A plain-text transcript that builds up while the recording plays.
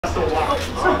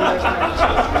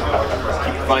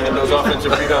Keep finding those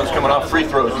offensive rebounds coming off free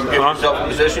throws. You get yourself in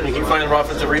position, you keep finding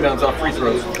offensive rebounds off free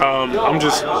throws. I'm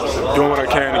just doing what I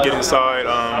can to get inside.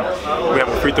 We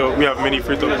have many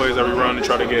free throw plays that we run to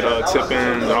try to get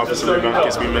tip-ins and offensive rebounds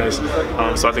against me miss.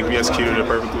 So I think we executed it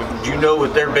perfectly. Do you know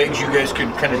with their bigs you guys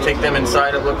could kind of take them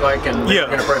inside, it looked like, and they're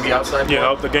going to probably be outside?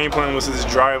 Yeah, the game plan was to just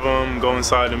drive them, go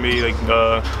inside to me, like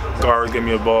guards give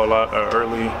me a ball a lot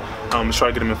early. Just try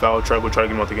to get them in foul trouble, try to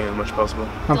get them out the game as much as possible.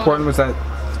 How important was that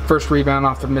first rebound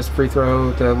off the missed free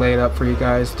throw to lay it up for you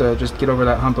guys to just get over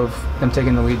that hump of them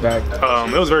taking the lead back?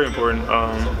 It was very important.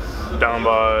 Down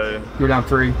by... You were down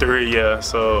 3? 3, yeah.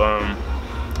 So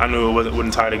I knew it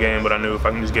wouldn't tie the game, but I knew if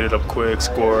I can just get it up quick,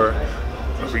 score,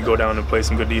 if we go down and play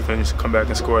some good defense, come back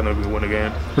and score, and then we can win the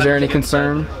game. Was there any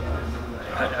concern?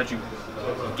 How'd you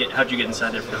get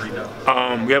inside there for the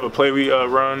rebound? We have a play we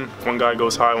run. One guy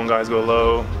goes high, one guy goes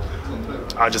low.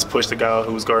 I just pushed the guy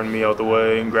who was guarding me out the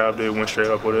way and grabbed it and went straight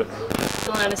up with it.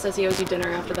 Dylan Ennis says he owes you dinner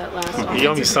after that last one. He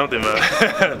owed me something,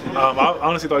 man. I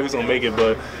honestly thought he was going to make it,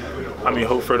 but I mean,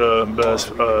 hope for the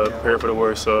best, prepare for the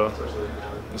worst, so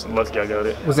just lucky I got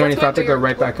it. Was there any thought to go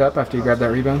right back up after you grabbed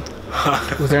that rebound?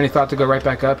 Was there any thought to go right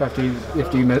back up after you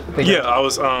missed? Yeah, I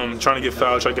was trying to get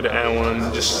fouled, trying to get an and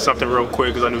one, just something real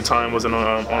quick because I knew time wasn't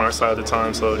on our side at the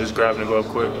time, so just grab it and go up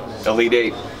quick. Elite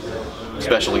Eight.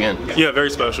 Special again. Yeah,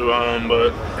 very special,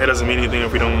 but it doesn't mean anything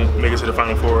if we don't make it to the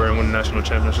Final Four and win the national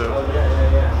championship.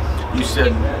 You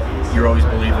said you always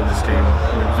believe in this team.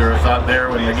 Was there a thought there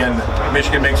when, again,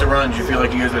 Michigan makes a run, do you feel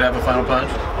like you guys would have a final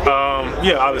punch?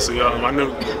 Yeah, obviously. I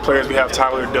knew players, we have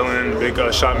Tyler, Dylan, big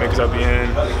shot makers at the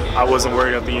end. I wasn't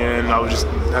worried at the end. I would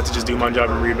have to just do my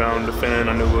job and rebound, defend.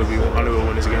 I knew we'd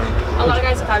win this game. A lot of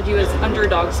guys have had you as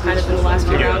underdogs kind of in the last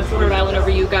few rounds. Rhode Island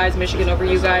over you guys, Michigan over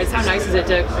you guys. How nice is it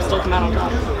to still come out on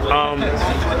top?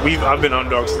 I've been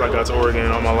underdog since I got to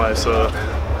Oregon all my life, so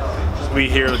we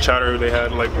hear the chatter they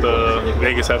had, like the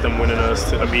Vegas had them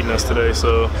beating us today,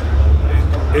 so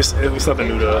it's nothing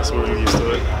new to us. We're used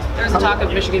to it. There's a talk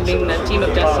of Michigan being the team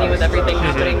of destiny with everything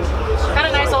happening. Kind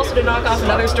of nice also to knock off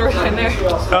another storyline there.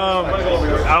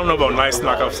 I don't know about nice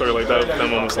knockoff story like that.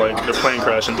 Them almost like they're plane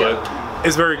crashing, but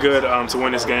it's very good to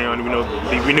win this game.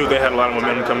 We knew they had a lot of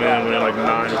momentum coming in, winning like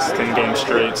 9 or 10 games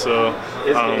straight. So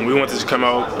we wanted to come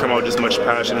out just as much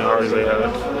passion and hard as they had.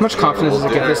 How much confidence does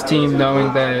it give this team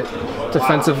knowing that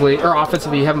defensively or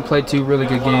offensively you haven't played 2 really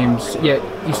good games yet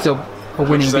you still are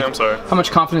winning? I'm sorry. How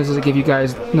much confidence does it give you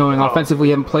guys knowing offensively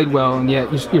you haven't played well and yet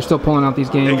you're still pulling out these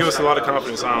games? It gives us a lot of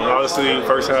confidence. Obviously,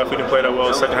 first half we didn't play that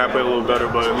well. Second half played a little better,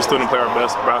 but we still didn't play our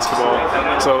best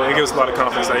basketball. So it gives us a lot of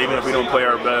confidence that even if we don't play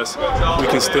our best, we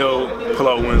can still pull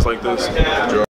out wins like this.